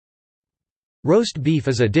Roast beef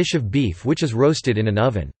is a dish of beef which is roasted in an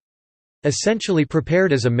oven. Essentially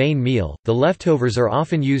prepared as a main meal, the leftovers are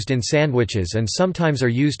often used in sandwiches and sometimes are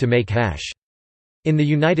used to make hash. In the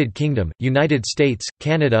United Kingdom, United States,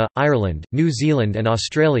 Canada, Ireland, New Zealand and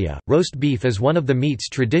Australia, roast beef is one of the meats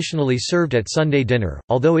traditionally served at Sunday dinner,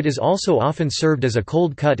 although it is also often served as a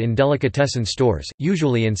cold cut in delicatessen stores,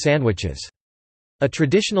 usually in sandwiches. A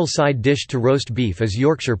traditional side dish to roast beef is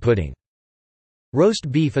Yorkshire pudding.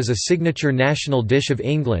 Roast beef is a signature national dish of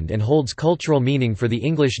England and holds cultural meaning for the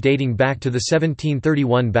English dating back to the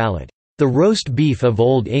 1731 ballad, "The Roast Beef of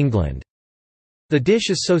Old England". The dish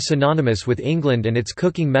is so synonymous with England and its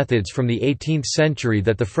cooking methods from the 18th century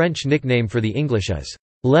that the French nickname for the English is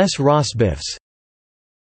 "les rosbifs".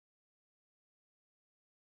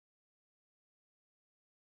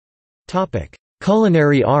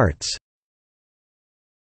 Culinary arts.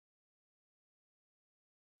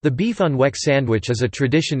 The beef on weck sandwich is a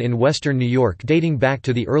tradition in western New York dating back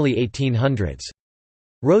to the early 1800s.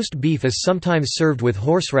 Roast beef is sometimes served with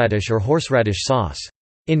horseradish or horseradish sauce.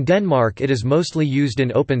 In Denmark it is mostly used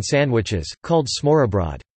in open sandwiches, called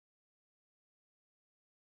smørrebrød.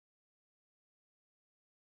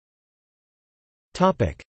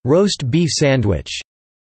 Roast beef sandwich.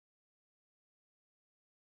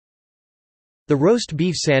 The roast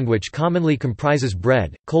beef sandwich commonly comprises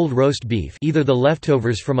bread, cold roast beef, either the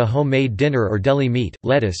leftovers from a homemade dinner or deli meat,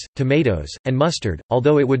 lettuce, tomatoes, and mustard,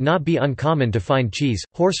 although it would not be uncommon to find cheese,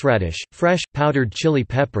 horseradish, fresh, powdered chili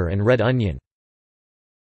pepper and red onion.